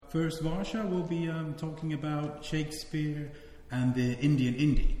first, Varsha will be talking about Shakespeare and the Indian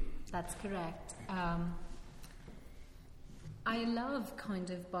indie. That's correct. I love kind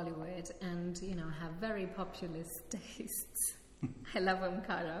of Bollywood and, have very populist tastes. I love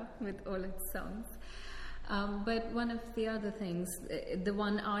Omkara with all its songs. But one of the other things, the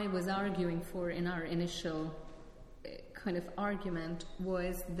one I was arguing for in our initial kind of argument,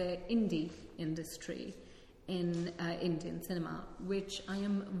 was the indie industry in Indian cinema, which I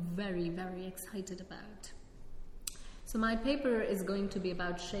am very, very excited about. So my paper is going to be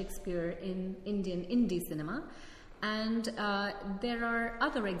about Shakespeare in Indian indie cinema. And there are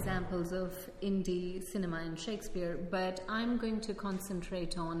other examples of indie cinema in Shakespeare, but I'm going to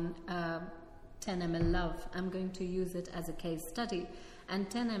concentrate on 10 ml Love. I'm going to use it as a case study. And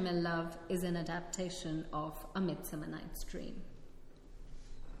 10 ml Love is an adaptation of A Midsummer Night's Dream.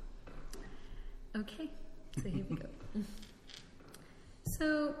 Okay, so here we go.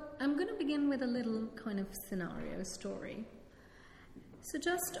 So I'm going to begin with a little kind of scenario story. So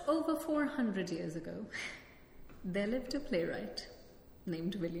just over 400 years ago, there lived a playwright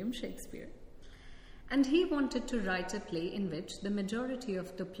named William Shakespeare. And he wanted to write a play in which the majority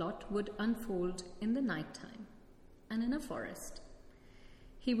of the plot would unfold in the nighttime and in a forest.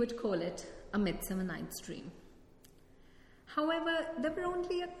 He would call it A Midsummer Night's Dream. However, there were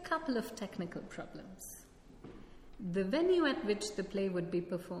only a couple of technical problems. The venue at which the play would be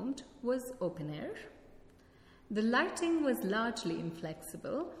performed was open air. The lighting was largely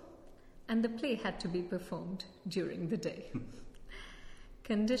inflexible, and the play had to be performed during the day.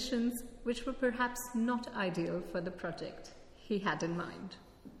 Conditions which were perhaps not ideal for the project he had in mind.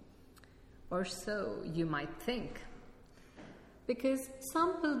 Or so you might think. Because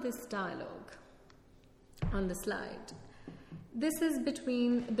sample this dialogue on the slide. This is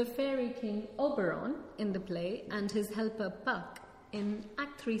between the fairy king Oberon in the play and his helper Puck in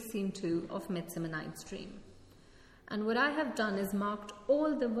Act 3, Scene 2 of Midsummer Night's Dream. And what I have done is marked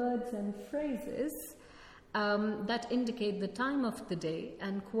all the words and phrases that indicate the time of the day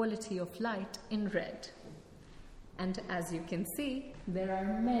and quality of light in red. And as you can see, there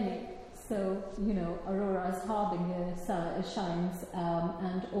are many. So, Aurora's harbinger shines,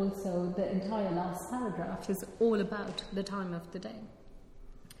 and also the entire last paragraph is all about the time of the day.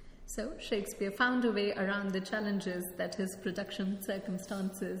 So, Shakespeare found a way around the challenges that his production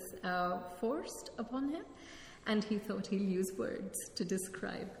circumstances forced upon him, and he thought he'll use words to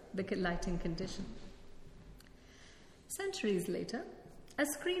describe the lighting condition. Centuries later, a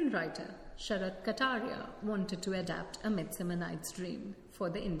screenwriter, Sharat Kataria, wanted to adapt A Midsummer Night's Dream for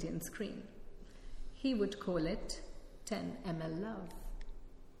the Indian screen. He would call it 10 ml Love.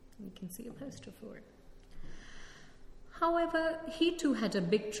 You can see a poster for it. However, he too had a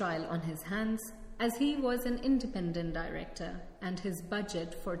big trial on his hands, as he was an independent director and his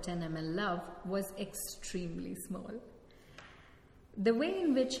budget for 10 ml Love was extremely small. The way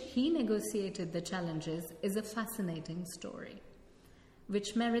in which he negotiated the challenges is a fascinating story,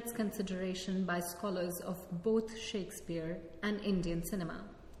 which merits consideration by scholars of both Shakespeare and Indian cinema.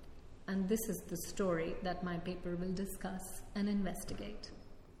 And this is the story that my paper will discuss and investigate.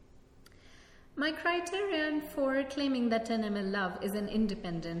 My criterion for claiming that 10 ml Love is an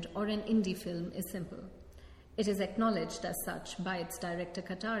independent or an indie film is simple. It is acknowledged as such by its director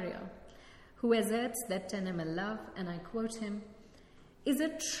Kataria, who asserts that 10 ml Love, and I quote him, is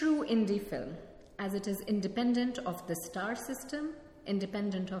a true indie film, as it is independent of the star system,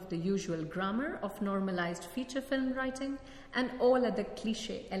 independent of the usual grammar of normalized feature film writing, and all other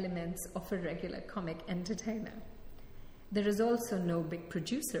cliché elements of a regular comic entertainer. There is also no big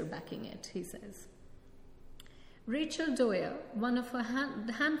producer backing it, he says. Rachel Doyer, one of a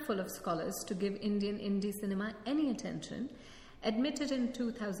handful of scholars to give Indian indie cinema any attention, admitted in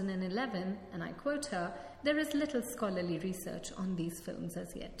 2011, and I quote her, "There is little scholarly research on these films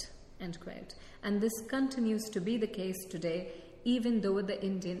as yet," end quote. And this continues to be the case today, even though the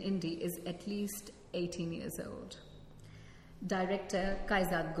Indian indie is at least 18 years old. Director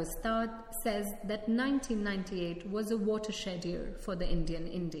Kaizad Gustad says that 1998 was a watershed year for the Indian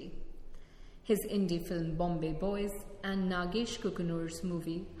indie. His indie film Bombay Boys and Nagesh Kukunur's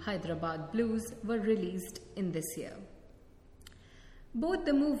movie Hyderabad Blues were released in this year. Both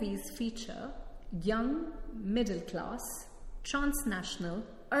the movies feature young, middle-class, transnational,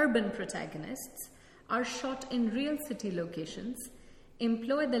 urban protagonists, are shot in real city locations,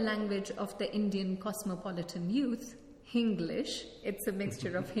 employ the language of the Indian cosmopolitan youth, Hinglish, it's a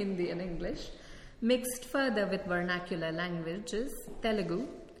mixture of Hindi and English, mixed further with vernacular languages, Telugu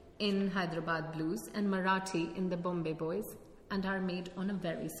in Hyderabad Blues and Marathi in the Bombay Boys, and are made on a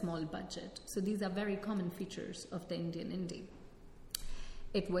very small budget. So these are very common features of the Indian indie.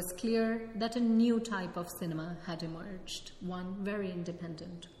 It was clear that a new type of cinema had emerged, one very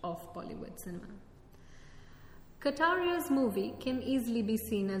independent of Bollywood cinema. Kataria's movie can easily be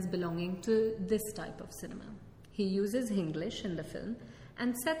seen as belonging to this type of cinema. He uses English in the film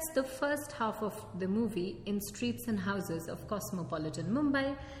and sets the first half of the movie in streets and houses of cosmopolitan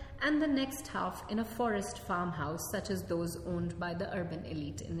Mumbai and the next half in a forest farmhouse such as those owned by the urban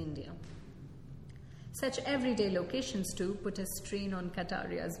elite in India. Such everyday locations too put a strain on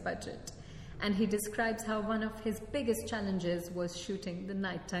Kataria's budget, and he describes how one of his biggest challenges was shooting the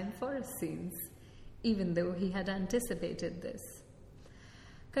nighttime forest scenes, even though he had anticipated this.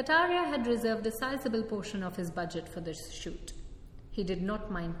 Kataria had reserved a sizable portion of his budget for this shoot. He did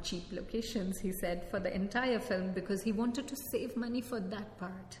not mind cheap locations, he said, for the entire film because he wanted to save money for that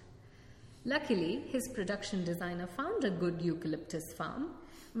part. Luckily, his production designer found a good eucalyptus farm,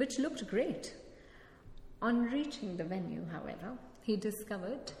 which looked great. On reaching the venue, however, he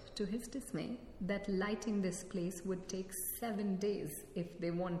discovered, to his dismay, that lighting this place would take 7 days if they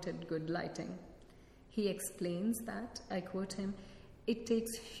wanted good lighting. He explains that, I quote him, "It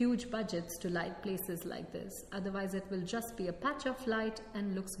takes huge budgets to light places like this, otherwise it will just be a patch of light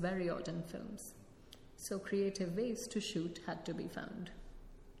and looks very odd in films." So creative ways to shoot had to be found.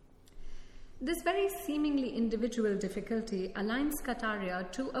 This very seemingly individual difficulty aligns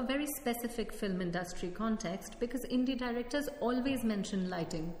Kataria to a very specific film industry context because indie directors always mention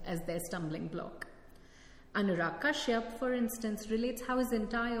lighting as their stumbling block. Anurag Kashyap, for instance, relates how his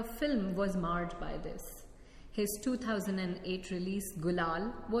entire film was marred by this. His 2008 release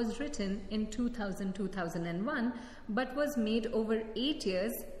Gulal was written in 2000-2001 but was made over 8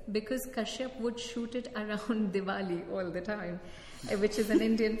 years because Kashyap would shoot it around Diwali all the time, which is an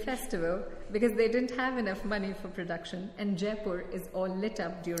Indian festival, because they didn't have enough money for production and Jaipur is all lit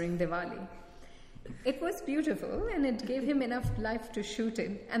up during Diwali. It was beautiful and it gave him enough life to shoot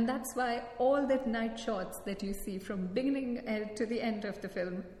in, and that's why all the night shots that you see from beginning to the end of the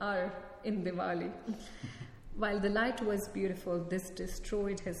film are in Diwali. While the light was beautiful, this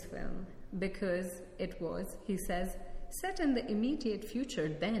destroyed his film because it was, he says, set in the immediate future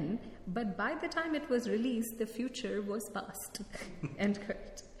then, but by the time it was released, the future was past. End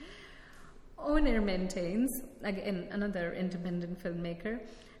quote. Oner maintains, again another independent filmmaker,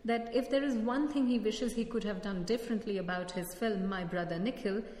 that if there is one thing he wishes he could have done differently about his film, My Brother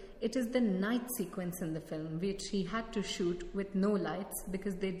Nikhil, it is the night sequence in the film, which he had to shoot with no lights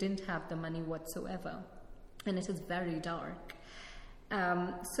because they didn't have the money whatsoever. And it is very dark.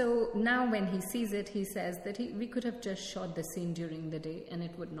 So now when he sees it, he says that we could have just shot the scene during the day and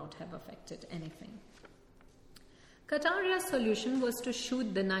it would not have affected anything. Kataria's solution was to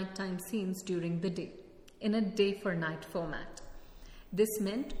shoot the nighttime scenes during the day, in a day-for-night format. This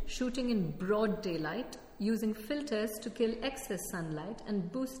meant shooting in broad daylight, using filters to kill excess sunlight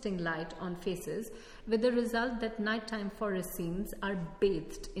and boosting light on faces, with the result that nighttime forest scenes are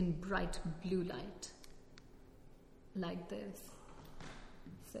bathed in bright blue light. Like this.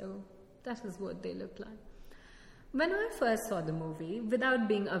 So that is what they look like. When I first saw the movie, without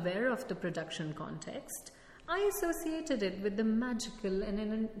being aware of the production context, I associated it with the magical and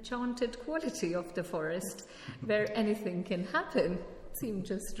enchanted quality of the forest, where anything can happen. It seemed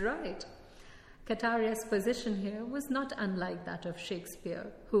just right. Kataria's position here was not unlike that of Shakespeare,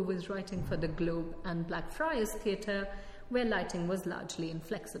 who was writing for the Globe and Blackfriars Theatre, where lighting was largely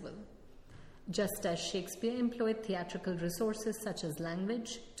inflexible. Just as Shakespeare employed theatrical resources such as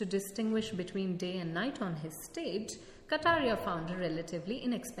language to distinguish between day and night on his stage, Kataria found a relatively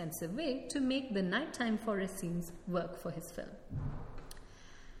inexpensive way to make the nighttime forest scenes work for his film.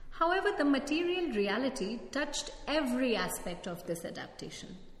 However, the material reality touched every aspect of this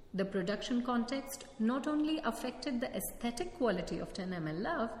adaptation. The production context not only affected the aesthetic quality of 10ml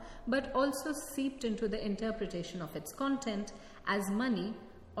Love, but also seeped into the interpretation of its content, as money,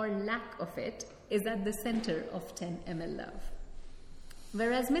 or lack of it, is at the center of 10ml Love.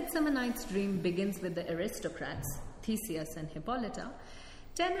 Whereas Midsummer Night's Dream begins with the aristocrats, Theseus and Hippolyta,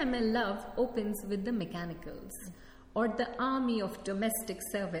 10ml Love opens with the mechanicals, or the army of domestic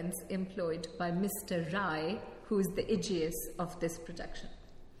servants employed by Mr. Rai, who is the Aegeus of this production.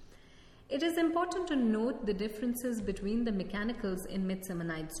 It is important to note the differences between the mechanicals in Midsummer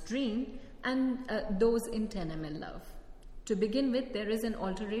Night's Dream and those in 10ml Love. To begin with, there is an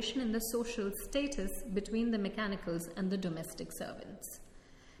alteration in the social status between the mechanicals and the domestic servants.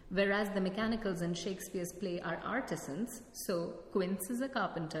 Whereas the mechanicals in Shakespeare's play are artisans, so Quince is a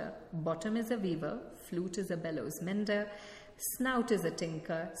carpenter, Bottom is a weaver, Flute is a bellows mender, Snout is a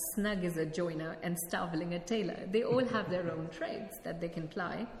tinker, Snug is a joiner, and Starveling a tailor. They all have their own trades that they can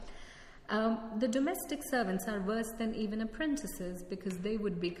ply. The domestic servants are worse than even apprentices because they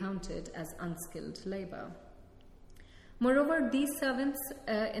would be counted as unskilled labor. Moreover, these servants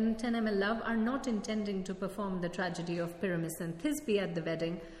in 10 ml Love are not intending to perform the tragedy of Pyramus and Thisbe at the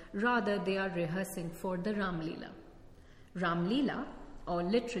wedding, rather they are rehearsing for the Ram Leela. Ram Leela, or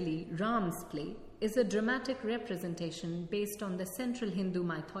literally Ram's play, is a dramatic representation based on the central Hindu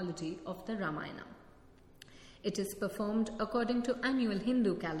mythology of the Ramayana. It is performed according to annual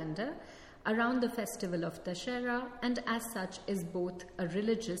Hindu calendar around the festival of Dashera, and as such is both a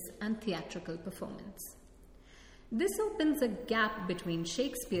religious and theatrical performance. This opens a gap between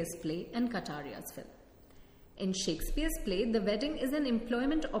Shakespeare's play and Kataria's film. In Shakespeare's play, the wedding is an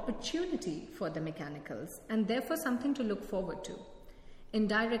employment opportunity for the mechanicals and therefore something to look forward to. In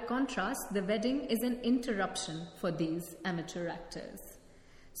direct contrast, the wedding is an interruption for these amateur actors.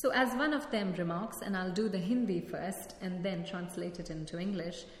 So as one of them remarks, and I'll do the Hindi first and then translate it into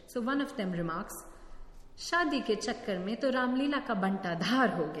English. So one of them remarks, "Shadi ke chakkar mein to Ramleela ka banta dhar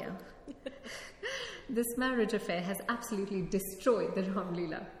ho gaya." This marriage affair has absolutely destroyed the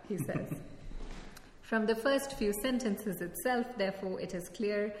Ramleela, he says. From the first few sentences itself, therefore, it is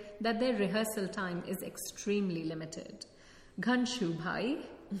clear that their rehearsal time is extremely limited. Ghanshu Bhai,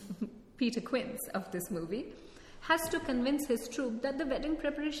 Peter Quince of this movie, has to convince his troupe that the wedding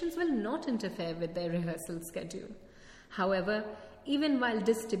preparations will not interfere with their rehearsal schedule. However, even while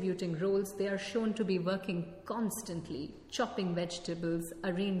distributing roles, they are shown to be working constantly, chopping vegetables,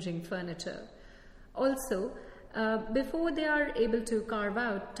 arranging furniture. Also, before they are able to carve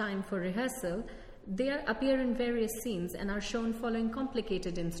out time for rehearsal, they appear in various scenes and are shown following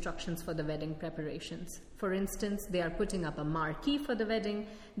complicated instructions for the wedding preparations. For instance, they are putting up a marquee for the wedding,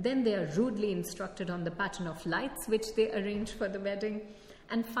 then they are rudely instructed on the pattern of lights which they arrange for the wedding,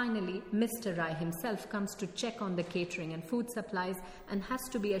 and finally, Mr. Rai himself comes to check on the catering and food supplies and has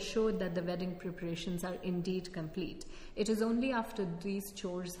to be assured that the wedding preparations are indeed complete. It is only after these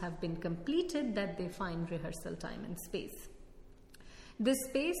chores have been completed that they find rehearsal time and space. This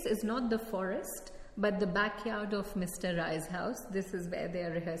space is not the forest, but the backyard of Mr. Rai's house. This is where they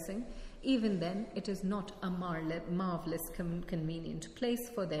are rehearsing. Even then, it is not a marvelous, convenient place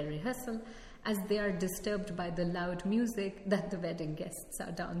for their rehearsal, as they are disturbed by the loud music that the wedding guests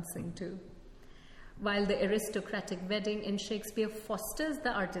are dancing to. While the aristocratic wedding in Shakespeare fosters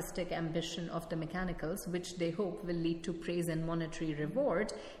the artistic ambition of the mechanicals, which they hope will lead to praise and monetary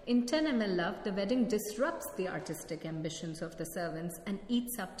reward, in 10 ml Love, the wedding disrupts the artistic ambitions of the servants and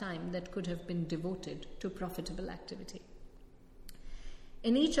eats up time that could have been devoted to profitable activity.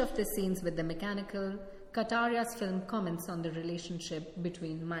 In each of the scenes with the mechanical, Kataria's film comments on the relationship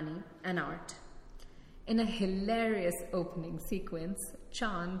between money and art. In a hilarious opening sequence,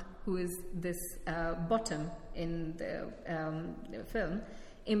 Chand, who is this bottom in the film,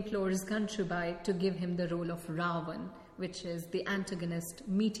 implores Ghanshubai to give him the role of Ravan, which is the antagonist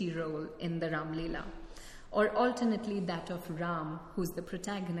meaty role in the Ram Leela, or alternately that of Ram, who's the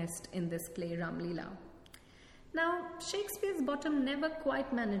protagonist in this play Ram Leela. Now, Shakespeare's bottom never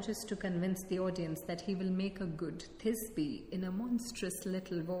quite manages to convince the audience that he will make a good Thisbe in a monstrous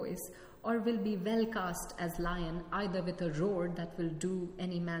little voice, or will be well cast as lion, either with a roar that will do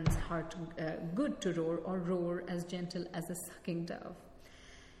any man's heart good to roar, or roar as gentle as a sucking dove.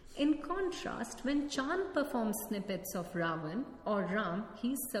 In contrast, when Chand performs snippets of Ravan or Ram,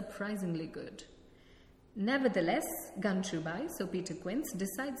 he's surprisingly good. Nevertheless, Ghanshubai, so Peter Quince,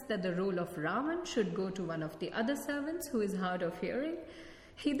 decides that the role of Ravan should go to one of the other servants who is hard of hearing.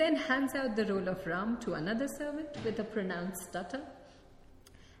 He then hands out the role of Ram to another servant with a pronounced stutter.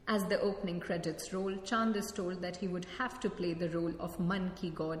 As the opening credits roll, Chand is told that he would have to play the role of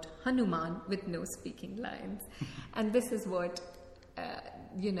monkey god Hanuman with no speaking lines. And this is what,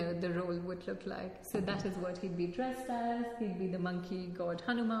 the role would look like. So that is what he'd be dressed as. He'd be the monkey god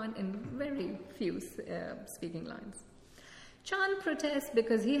Hanuman in very few speaking lines. Chand protests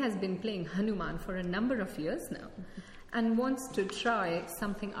because he has been playing Hanuman for a number of years now and wants to try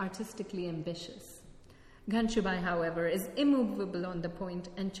something artistically ambitious. Ghanshubai, however, is immovable on the point,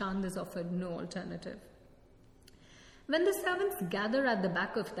 and Chand is offered no alternative. When the servants gather at the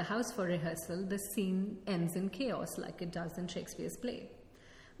back of the house for rehearsal, the scene ends in chaos like it does in Shakespeare's play.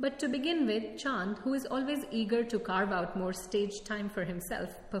 But to begin with, Chand, who is always eager to carve out more stage time for himself,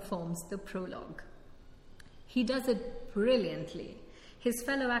 performs the prologue. He does it brilliantly. His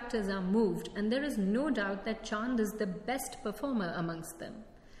fellow actors are moved, and there is no doubt that Chand is the best performer amongst them.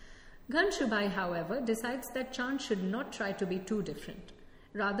 Ghanshubai, however, decides that Chand should not try to be too different.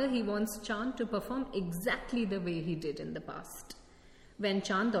 Rather, he wants Chand to perform exactly the way he did in the past. When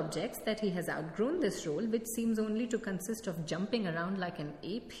Chand objects that he has outgrown this role, which seems only to consist of jumping around like an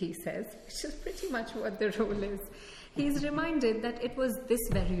ape, he says, which is pretty much what the role is, he is reminded that it was this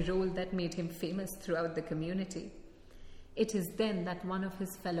very role that made him famous throughout the community. It is then that one of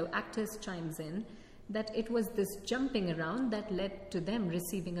his fellow actors chimes in that it was this jumping around that led to them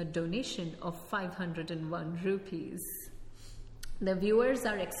receiving a donation of 501 rupees. The viewers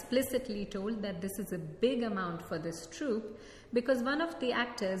are explicitly told that this is a big amount for this troupe because one of the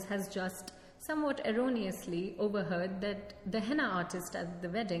actors has just somewhat erroneously overheard that the henna artist at the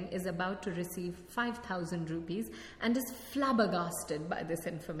wedding is about to receive 5,000 rupees and is flabbergasted by this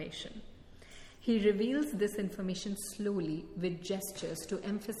information. He reveals this information slowly with gestures to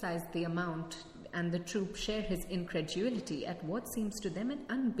emphasize the amount, and the troupe share his incredulity at what seems to them an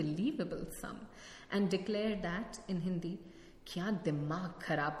unbelievable sum and declare that, in Hindi, "Kya dimag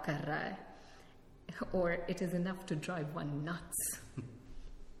kharab kar raha hai?" Or it is enough to drive one nuts.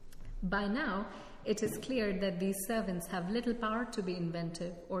 By now, it is clear that these servants have little power to be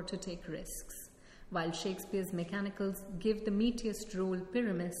inventive or to take risks. While Shakespeare's mechanicals give the meatiest role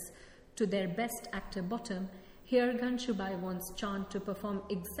Pyramus to their best actor Bottom, here Ganshubai wants Chand to perform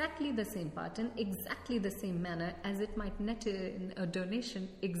exactly the same part in exactly the same manner as it might net in a donation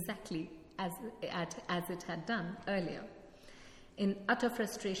exactly as it had done earlier. In utter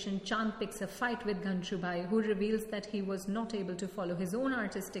frustration, Chand picks a fight with Ganshubai, who reveals that he was not able to follow his own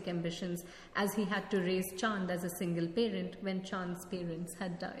artistic ambitions as he had to raise Chand as a single parent when Chand's parents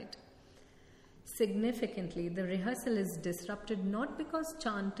had died. Significantly, the rehearsal is disrupted not because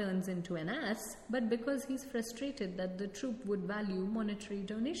Chand turns into an ass, but because he's frustrated that the troupe would value monetary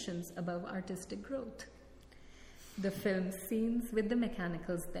donations above artistic growth. The film's scenes with the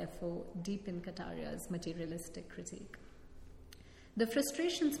mechanicals, therefore, deepen Kataria's materialistic critique. The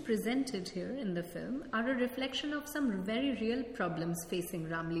frustrations presented here in the film are a reflection of some very real problems facing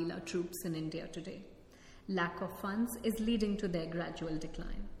Ramleela troupes in India today. Lack of funds is leading to their gradual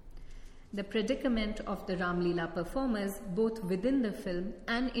decline. The predicament of the Ramleela performers, both within the film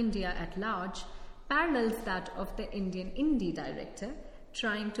and India at large, parallels that of the Indian indie director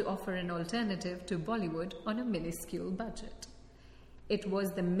trying to offer an alternative to Bollywood on a minuscule budget. It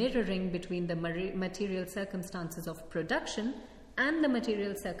was the mirroring between the material circumstances of production and the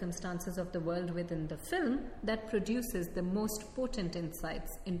material circumstances of the world within the film that produces the most potent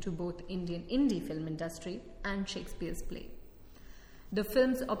insights into both Indian indie film industry and Shakespeare's play. The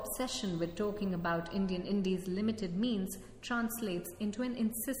film's obsession with talking about Indian indie's limited means translates into an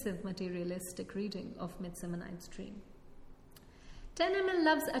incisive materialistic reading of Midsummer Night's Dream. 10mm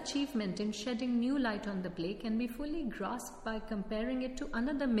Love's achievement in shedding new light on the play can be fully grasped by comparing it to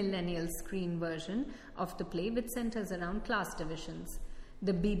another millennial screen version of the play which centers around class divisions,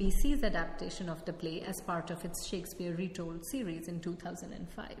 the BBC's adaptation of the play as part of its Shakespeare Retold series in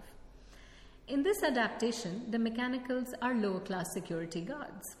 2005. In this adaptation, the mechanicals are lower-class security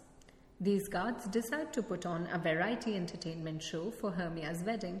guards. These guards decide to put on a variety entertainment show for Hermia's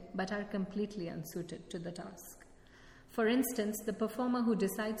wedding, but are completely unsuited to the task. For instance, the performer who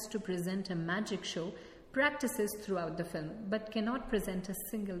decides to present a magic show practices throughout the film, but cannot present a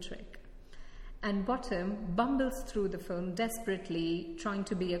single trick. And Bottom bumbles through the film desperately, trying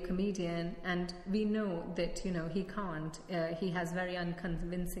to be a comedian, and we know that, he can't. He has very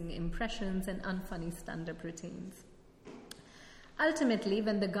unconvincing impressions and unfunny stand-up routines. Ultimately,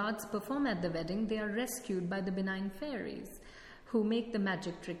 when the guards perform at the wedding, they are rescued by the benign fairies, who make the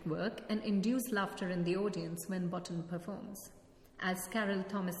magic trick work and induce laughter in the audience when Bottom performs. As Carol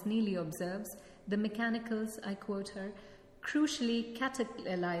Thomas Neely observes, the mechanicals, I quote her, crucially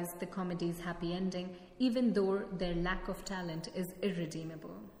catalyze the comedy's happy ending, even though their lack of talent is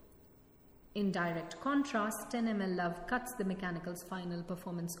irredeemable. In direct contrast, 10mm Love cuts the mechanicals' final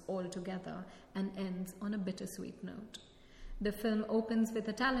performance altogether and ends on a bittersweet note. The film opens with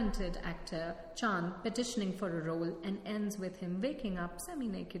a talented actor, Chand, petitioning for a role and ends with him waking up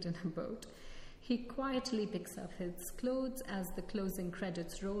semi-naked in a boat. He quietly picks up his clothes as the closing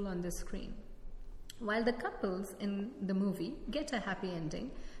credits roll on the screen. While the couples in the movie get a happy ending,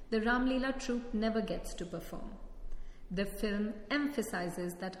 the Ramleela troupe never gets to perform. The film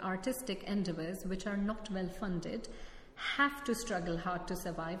emphasizes that artistic endeavors which are not well funded have to struggle hard to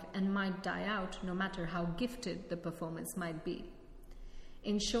survive and might die out no matter how gifted the performers might be.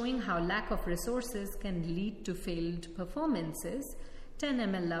 In showing how lack of resources can lead to failed performances,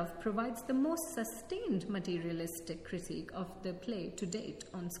 10mm Love provides the most sustained materialistic critique of the play to date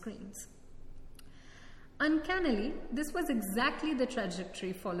on screens. Uncannily, this was exactly the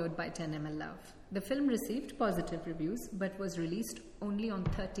trajectory followed by 10mm Love. The film received positive reviews but was released only on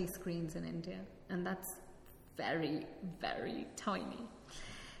 30 screens in India, and that's very, very tiny.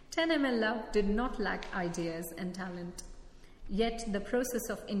 10mm Love did not lack ideas and talent. Yet the process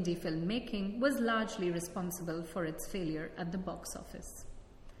of indie filmmaking was largely responsible for its failure at the box office.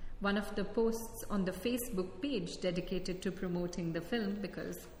 One of the posts on the Facebook page dedicated to promoting the film,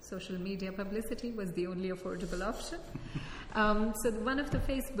 because social media publicity was the only affordable option. So one of the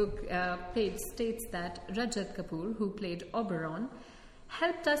Facebook page states that Rajat Kapoor, who played Oberon,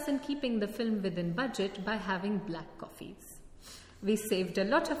 helped us in keeping the film within budget by having black coffees. We saved a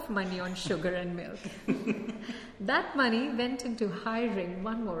lot of money on sugar and milk. That money went into hiring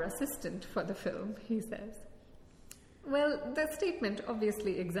one more assistant for the film, he says. Well, the statement,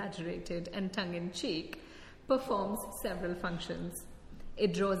 obviously exaggerated and tongue-in-cheek, performs several functions.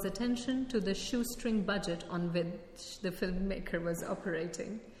 It draws attention to the shoestring budget on which the filmmaker was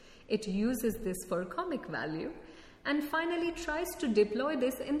operating. It uses this for comic value, and finally tries to deploy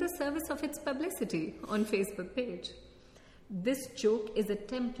this in the service of its publicity on Facebook page. This joke is a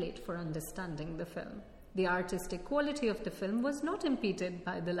template for understanding the film. The artistic quality of the film was not impeded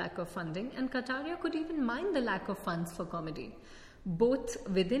by the lack of funding, and Kataria could even mind the lack of funds for comedy, both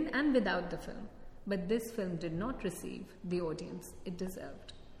within and without the film. But this film did not receive the audience it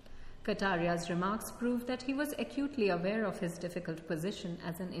deserved. Kataria's remarks prove that he was acutely aware of his difficult position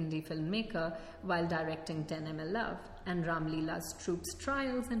as an indie filmmaker while directing 10mm Love, and Ram Leela's troupe's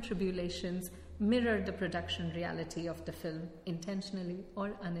trials and tribulations mirror the production reality of the film, intentionally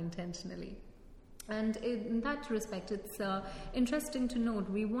or unintentionally. And in that respect, it's interesting to note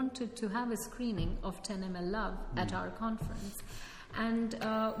we wanted to have a screening of 10mm Love at our conference. And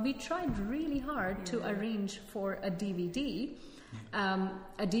we tried really hard to arrange for a DVD.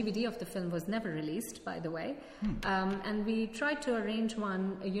 A DVD of the film was never released, by the way. And we tried to arrange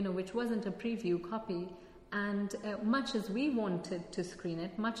one, which wasn't a preview copy. And much as we wanted to screen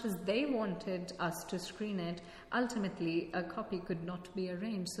it, much as they wanted us to screen it, ultimately a copy could not be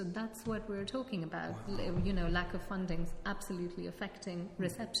arranged. So that's what we're talking about. Wow. Lack of funding absolutely affecting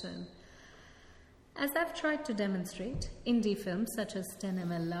reception. As I've tried to demonstrate, indie films such as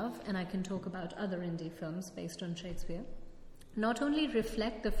 10mm Love, and I can talk about other indie films based on Shakespeare, not only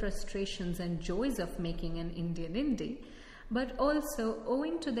reflect the frustrations and joys of making an Indian indie, but also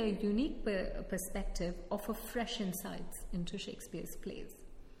owing to their unique perspective, offer fresh insights into Shakespeare's plays.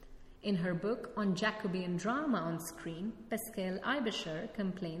 In her book on Jacobean drama on screen, Pascal Eibischer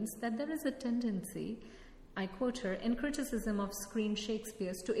complains that there is a tendency, I quote her, in criticism of screen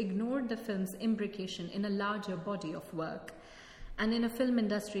Shakespeare's to ignore the film's imbrication in a larger body of work, and in a film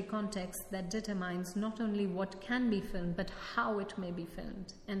industry context that determines not only what can be filmed, but how it may be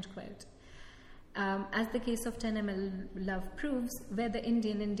filmed, end quote. As the case of 10mm Love proves, where the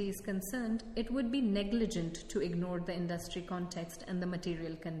Indian indie is concerned, it would be negligent to ignore the industry context and the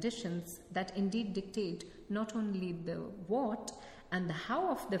material conditions that indeed dictate not only the what and the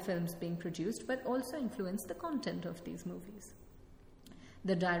how of the films being produced, but also influence the content of these movies.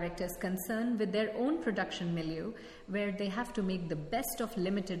 The directors concerned with their own production milieu, where they have to make the best of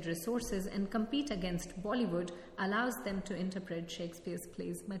limited resources and compete against Bollywood, allows them to interpret Shakespeare's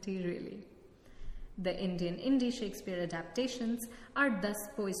plays materially. The Indian indie Shakespeare adaptations are thus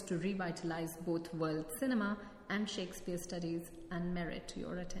poised to revitalize both world cinema and Shakespeare studies and merit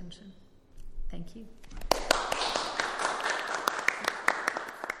your attention. Thank you.